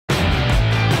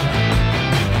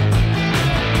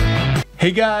Hey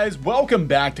guys, welcome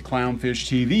back to Clownfish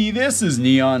TV. This is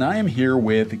Neon. I am here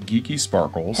with Geeky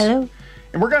Sparkles. Hello.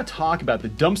 And we're going to talk about the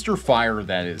dumpster fire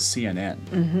that is CNN.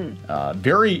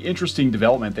 Very interesting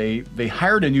development. They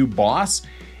hired a new boss,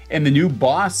 and the new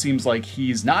boss seems like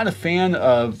he's not a fan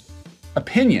of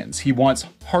opinions. He wants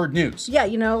hard news. Yeah,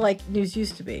 you know, like news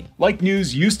used to be. Like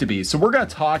news used to be. So we're going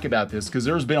to talk about this because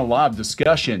there's been a lot of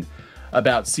discussion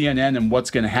about CNN and what's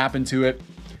going to happen to it.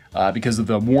 Because of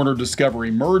the Warner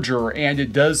Discovery merger, and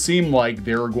it does seem like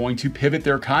they're going to pivot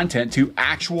their content to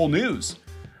actual news.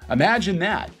 Imagine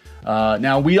that.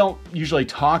 Now, we don't usually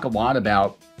talk a lot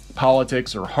about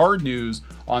politics or hard news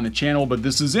on the channel, but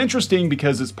this is interesting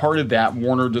because it's part of that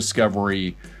Warner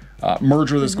Discovery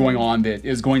merger that's going on that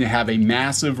is going to have a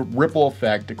massive ripple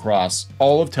effect across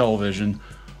all of television,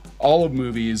 all of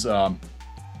movies.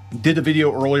 Did a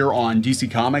video earlier on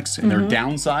DC Comics and their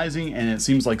downsizing, and it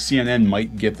seems like CNN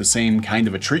might get the same kind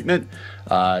of a treatment,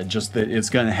 just that it's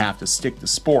going to have to stick to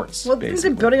sports. Well, didn't the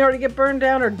building already get burned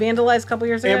down or vandalized a couple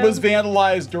years ago? It was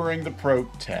vandalized during the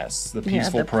protests, the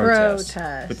peaceful protests.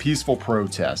 The peaceful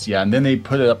protest, yeah, and then they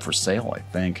put it up for sale, I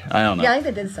think. I don't know. Yeah, I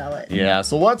think they did sell it. Yeah,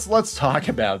 so let's talk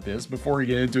about this. Before we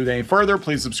get into it any further,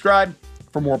 please subscribe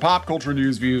for more pop culture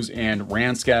news, views, and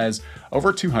rants, guys.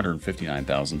 Over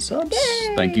 259,000 subs.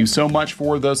 Yay! Thank you so much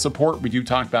for the support. We do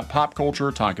talk about pop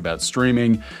culture, talk about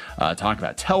streaming, talk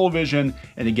about television.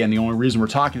 And again, the only reason we're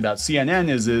talking about CNN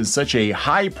is such a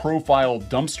high-profile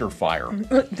dumpster fire.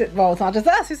 Well, it's not just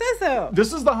us who says so.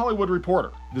 This is the Hollywood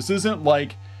Reporter. This isn't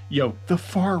like, you know, the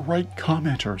far-right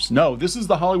commenters. No, this is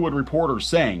the Hollywood Reporter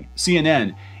saying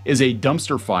CNN is a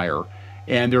dumpster fire.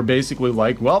 And they're basically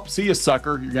like, well, see you,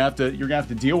 sucker. You're gonna have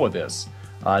to deal with this.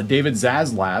 David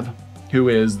Zaslav, who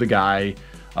is the guy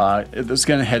that's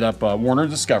gonna head up Warner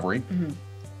Discovery,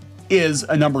 is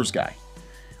a numbers guy.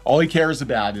 All he cares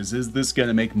about is this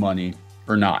gonna make money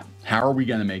or not? How are we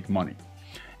gonna make money?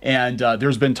 And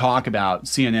there's been talk about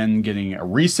CNN getting a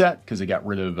reset because they got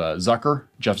rid of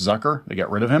Jeff Zucker. They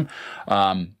got rid of him.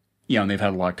 You know, and they've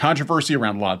had a lot of controversy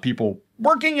around a lot of people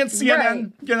working at CNN,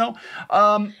 right. You know.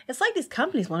 It's like these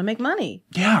companies want to make money.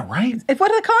 Yeah, right. What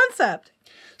a concept.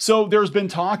 So there's been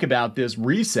talk about this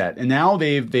reset, and now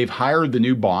they've hired the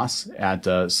new boss at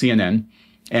CNN,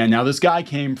 and now this guy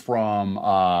came from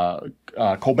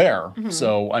Colbert.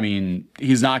 So, I mean,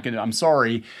 he's not going to, I'm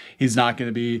sorry, he's not going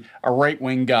to be a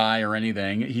right-wing guy or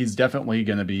anything. He's definitely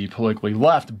going to be politically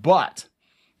left, but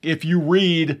if you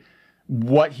read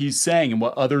what he's saying and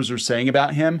what others are saying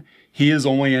about him, he is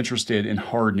only interested in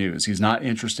hard news. He's not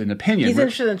interested in opinion. He's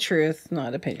interested in truth,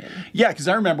 not opinion. Yeah, because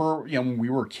I remember, you know, when we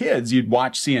were kids, you'd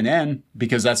watch CNN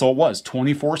because that's all it was,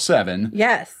 24/7.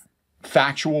 Yes.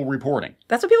 Factual reporting.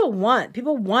 That's what people want.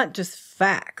 People want just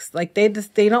facts. Like they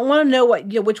don't want to know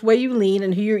which way you lean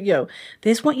and who you're, they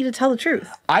just want you to tell the truth.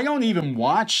 I don't even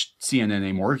watch CNN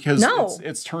anymore because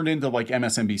it's turned into like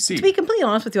MSNBC. To be completely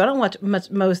honest with you, I don't watch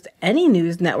most any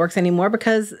news networks anymore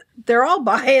because they're all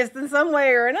biased in some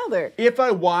way or another. If I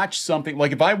watch something,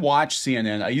 like if I watch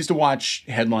CNN, I used to watch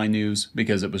headline news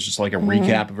because it was just like a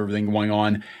recap of everything going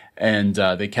on. And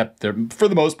they kept for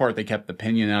the most part, they kept the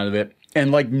opinion out of it. And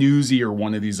like Newsy or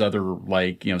one of these other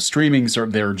like, streaming,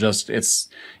 they're just, it's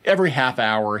every half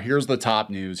hour. Here's the top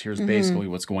news. Here's basically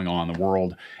what's going on in the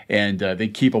world. And they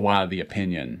keep a lot of the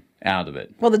opinion out of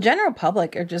it. Well, the general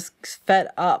public are just fed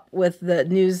up with the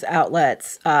news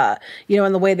outlets, and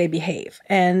the way they behave.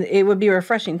 And it would be a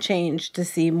refreshing change to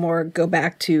see more go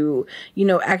back to,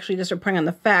 actually just reporting on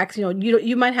the facts.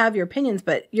 You might have your opinions,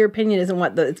 but your opinion isn't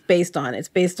what it's based on. It's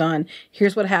based on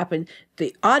here's what happened.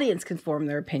 The audience can form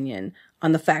their opinion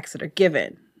on the facts that are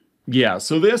given. Yeah.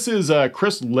 So this is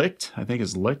Chris Licht, I think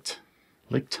is Licht,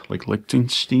 like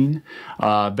Lichtenstein,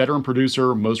 veteran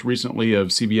producer, most recently of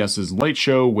CBS's Late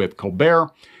Show with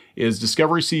Colbert, is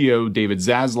Discovery CEO David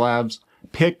Zaslav's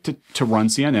picked to run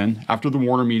CNN after the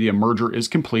Warner Media merger is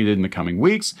completed in the coming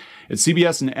weeks. At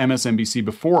CBS and MSNBC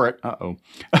before it,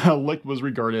 Licht was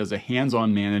regarded as a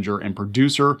hands-on manager and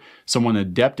producer, someone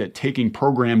adept at taking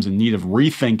programs in need of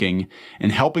rethinking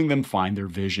and helping them find their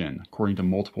vision, according to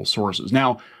multiple sources.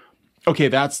 Now, okay,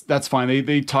 that's fine.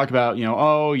 They talk about,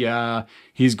 oh yeah,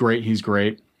 he's great.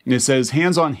 And it says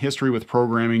hands-on history with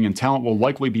programming and talent will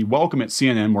likely be welcome at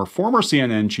CNN, where former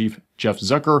CNN chief Jeff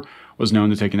Zucker was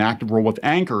known to take an active role with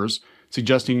anchors,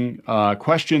 suggesting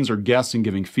questions or guests and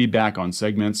giving feedback on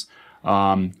segments.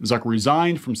 Zucker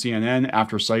resigned from CNN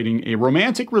after citing a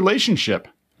romantic relationship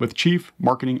with Chief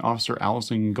Marketing Officer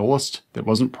Allison Gollust that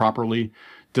wasn't properly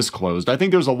disclosed. I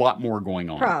think there's a lot more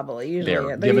going on. Probably,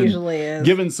 usually there usually is.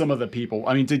 Given some of the people,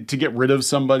 I mean, to get rid of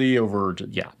somebody over,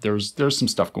 there's some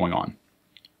stuff going on.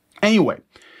 Anyway,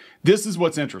 this is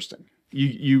what's interesting.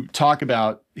 you talk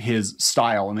about his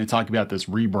style, and they talk about this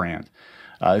rebrand.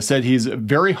 It said he's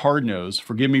very hard-nosed,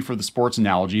 forgive me for the sports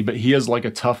analogy, but he is like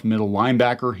a tough middle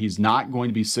linebacker. He's not going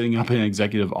to be sitting up in an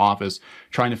executive office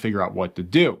trying to figure out what to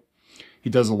do. He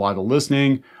does a lot of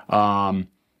listening, and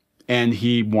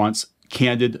he wants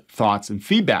candid thoughts and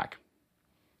feedback.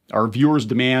 Our viewers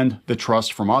demand the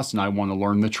trust from us, and I want to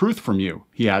learn the truth from you.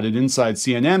 He added, inside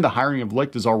CNN, the hiring of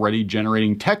Licht is already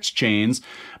generating text chains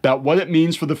about what it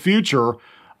means for the future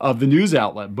of the news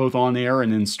outlet, both on air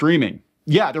and in streaming.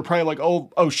 Yeah, they're probably like,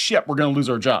 oh shit, we're going to lose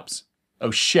our jobs.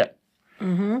 Oh shit.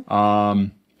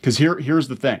 Because here's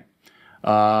the thing.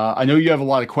 I know you have a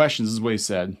lot of questions, is what he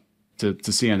said to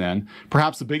CNN.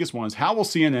 Perhaps the biggest one is, how will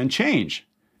CNN change?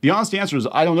 The honest answer is,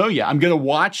 I don't know yet. I'm going to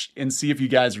watch and see if you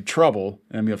guys are trouble,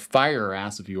 and I'm going to fire your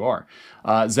ass if you are.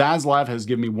 Zaslav has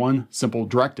given me one simple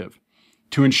directive: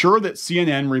 to ensure that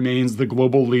CNN remains the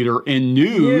global leader in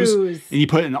news. And he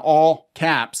put in all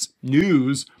caps,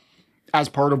 news, as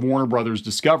part of Warner Brothers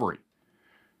Discovery.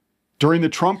 During the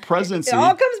Trump presidency... It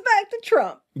all comes back to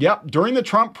Trump. Yep. During the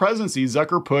Trump presidency,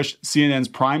 Zucker pushed CNN's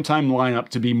primetime lineup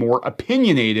to be more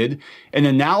opinionated and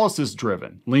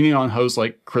analysis-driven, leaning on hosts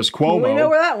like Chris Cuomo. We know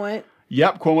where that went.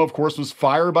 Yep. Cuomo, of course, was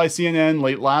fired by CNN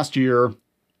late last year.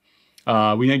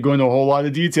 We didn't go into a whole lot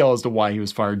of detail as to why he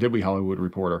was fired, did we, Hollywood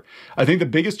Reporter? I think the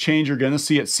biggest change you're going to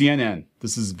see at CNN,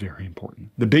 this is very important,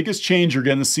 the biggest change you're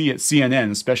going to see at CNN,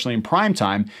 especially in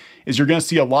primetime, is you're going to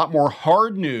see a lot more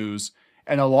hard news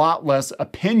and a lot less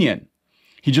opinion.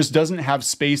 He just doesn't have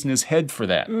space in his head for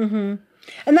that. And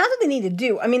that's what they need to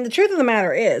do. I mean, the truth of the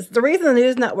matter is, the reason the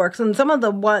news networks and some of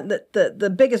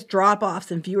the biggest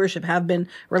drop-offs in viewership have been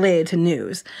related to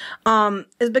news,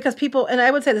 is because people, and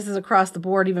I would say this is across the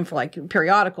board, even for like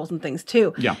periodicals and things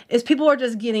too, is people are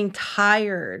just getting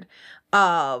tired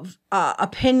of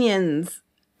opinions.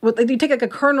 You take like a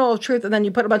kernel of truth and then you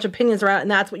put a bunch of opinions around it,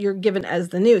 and that's what you're given as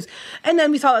the news. And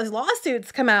then we saw these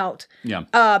lawsuits come out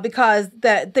because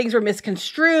that things were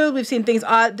misconstrued. We've seen things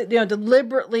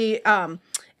deliberately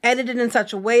edited in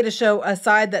such a way to show a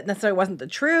side that necessarily wasn't the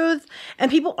truth. And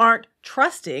people aren't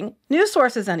trusting news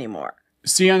sources anymore.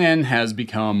 CNN has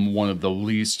become one of the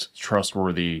least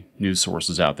trustworthy news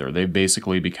sources out there. They've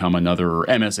basically become another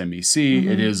MSNBC.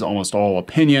 It is almost all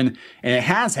opinion, and it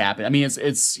has happened. I mean,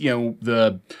 it's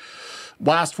the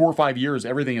last 4 or 5 years,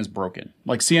 everything is broken.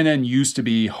 Like CNN used to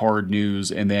be hard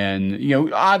news, and then,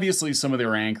 obviously some of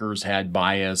their anchors had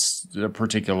bias a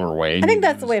particular way. I think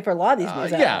that's the way for a lot of these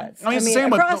news outlets. I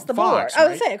mean across the board. Fox, I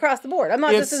would say across the board. I'm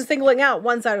not just singling out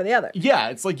one side or the other. Yeah,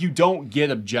 it's like you don't get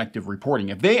objective reporting.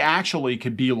 If they actually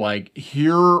could be like,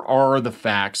 here are the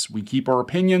facts, we keep our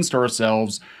opinions to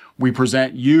ourselves, we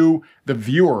present you, the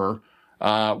viewer,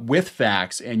 with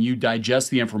facts, and you digest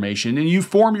the information and you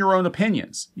form your own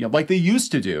opinions, like they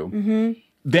used to do,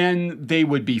 then they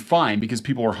would be fine because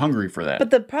people are hungry for that.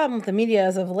 But the problem with the media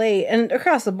as of late, and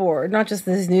across the board, not just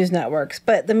these news networks,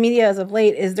 but the media as of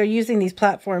late, is they're using these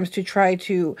platforms to try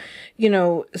to,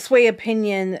 sway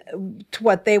opinion to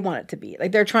what they want it to be.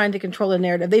 Like they're trying to control the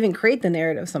narrative. They even create the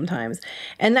narrative sometimes.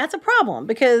 And that's a problem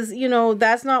because,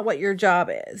 that's not what your job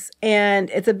is.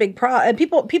 And it's a big problem. And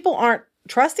people aren't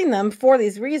trusting them for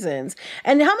these reasons.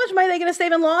 And how much money are they going to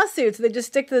save in lawsuits if they just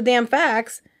stick to the damn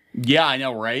facts? Yeah, I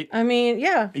know, right? I mean,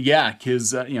 yeah. Yeah,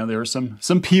 because, there are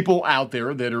some people out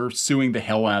there that are suing the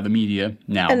hell out of the media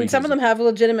now. And some of them have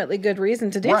legitimately good reason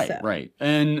to do so. Right.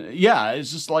 And, yeah,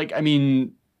 it's just like, I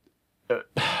mean,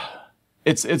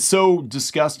 it's so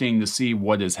disgusting to see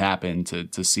what has happened to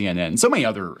CNN and so many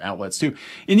other outlets, too.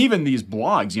 And even these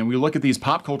blogs, we look at these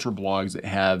pop culture blogs that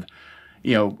have,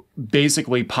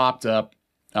 basically popped up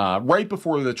right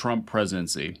before the Trump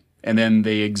presidency. And then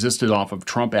they existed off of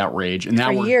Trump outrage. And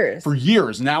now for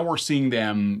years. Now we're seeing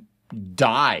them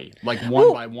die, like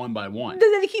one by one by one.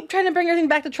 They keep trying to bring everything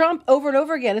back to Trump over and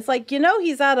over again. It's like,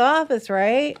 he's out of office,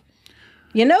 right?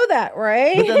 You know that,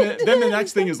 right? But then the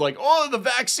next thing is like, the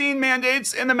vaccine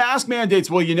mandates and the mask mandates.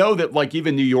 Well, you know that like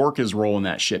even New York is rolling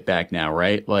that shit back now,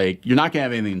 right? Like you're not going to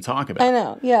have anything to talk about. I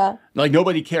know, yeah. Like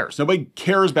nobody cares. Nobody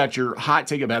cares about your hot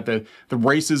take about the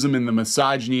racism and the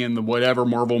misogyny and the whatever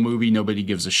Marvel movie. Nobody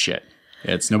gives a shit.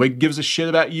 Nobody gives a shit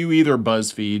about you either,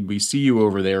 BuzzFeed. We see you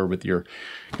over there with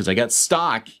because I got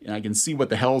stock and I can see what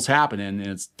the hell's happening and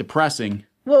it's depressing.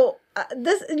 Well,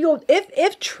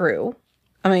 if true,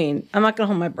 I mean, I'm not going to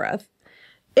hold my breath.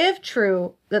 If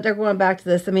true that they're going back to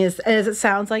this, I mean, as it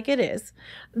sounds like it is,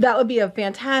 that would be a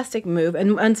fantastic move.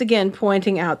 And once again,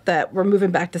 pointing out that we're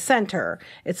moving back to center.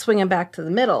 It's swinging back to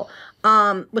the middle,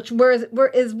 which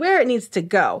is where it needs to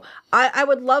go. I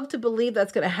would love to believe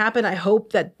that's going to happen. I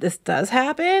hope that this does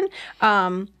happen.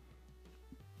 But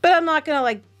I'm not going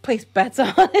to place bets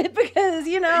on it because,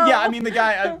 you know. Yeah, I mean, the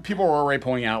guy, people were already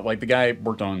pointing out, like, the guy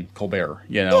worked on Colbert,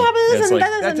 you know. Yeah, but It's like,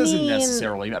 that doesn't mean...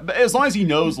 necessarily, but as long as he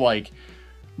knows, like,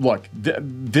 look,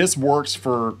 this works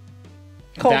for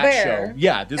Colbert. that show.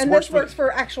 Yeah, this works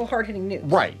for actual hard-hitting news.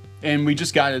 Right. And we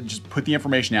just got to just put the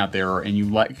information out there, and you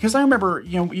like, because I remember,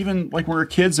 you know, even like when we were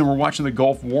kids and we're watching the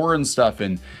Gulf War and stuff,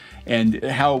 and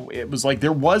how it was like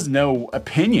there was no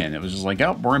opinion. It was just like,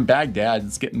 oh, we're in Baghdad,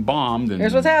 it's getting bombed, and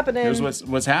here's what's happening. Here's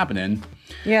what's happening.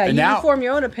 Yeah, and you now, can form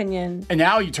your own opinion. And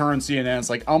now you turn CNN, it's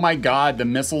like, oh my God, the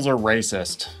missiles are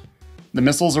racist. The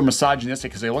missiles are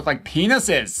misogynistic because they look like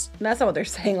penises. And that's not what they're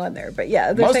saying on there, but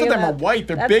yeah. Most of them are white.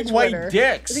 They're big Twitter. White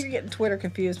dicks. I think you're getting Twitter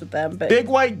confused with them. But big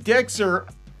white dicks are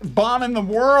bombing the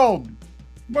world.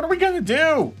 What are we going to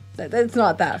do? It's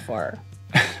not that far.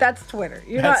 That's Twitter.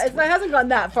 It hasn't gone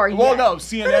that far yet. Well, no,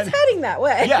 CNN. But it's heading that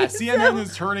way. Yeah, CNN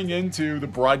is turning into the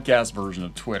broadcast version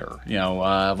of Twitter. You know,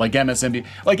 like MSNBC.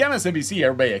 Like MSNBC,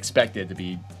 everybody expected it to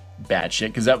be bad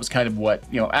shit because that was kind of what,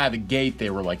 you know, out of the gate they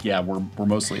were like, yeah, we're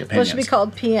mostly opinions. Well, it should be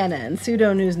called PNN,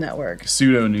 Pseudo News Network.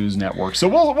 Pseudo News Network. So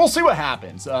we'll see what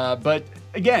happens. But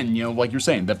again, you know, like you're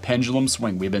saying, the pendulum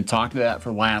swing. We've been talking to that for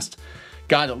the last,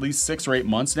 God, at least 6 or 8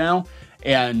 months now.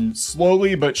 And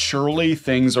slowly but surely,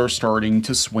 things are starting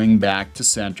to swing back to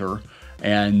center.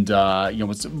 And, you know,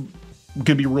 what's going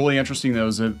to be really interesting, though,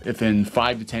 is if in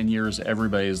 5 to 10 years,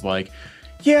 everybody is like,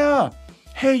 yeah,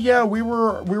 hey, yeah, we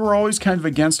were always kind of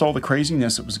against all the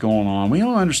craziness that was going on. We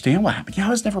don't understand what happened. Yeah, I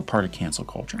was never part of cancel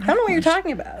culture. I don't know what you're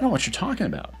talking about. I don't know what you're talking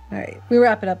about. All right. We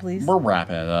wrap it up, please. We're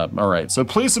wrapping it up. All right. So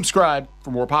please subscribe for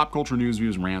more pop culture news,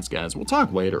 views, and rants, guys. We'll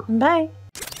talk later. Bye.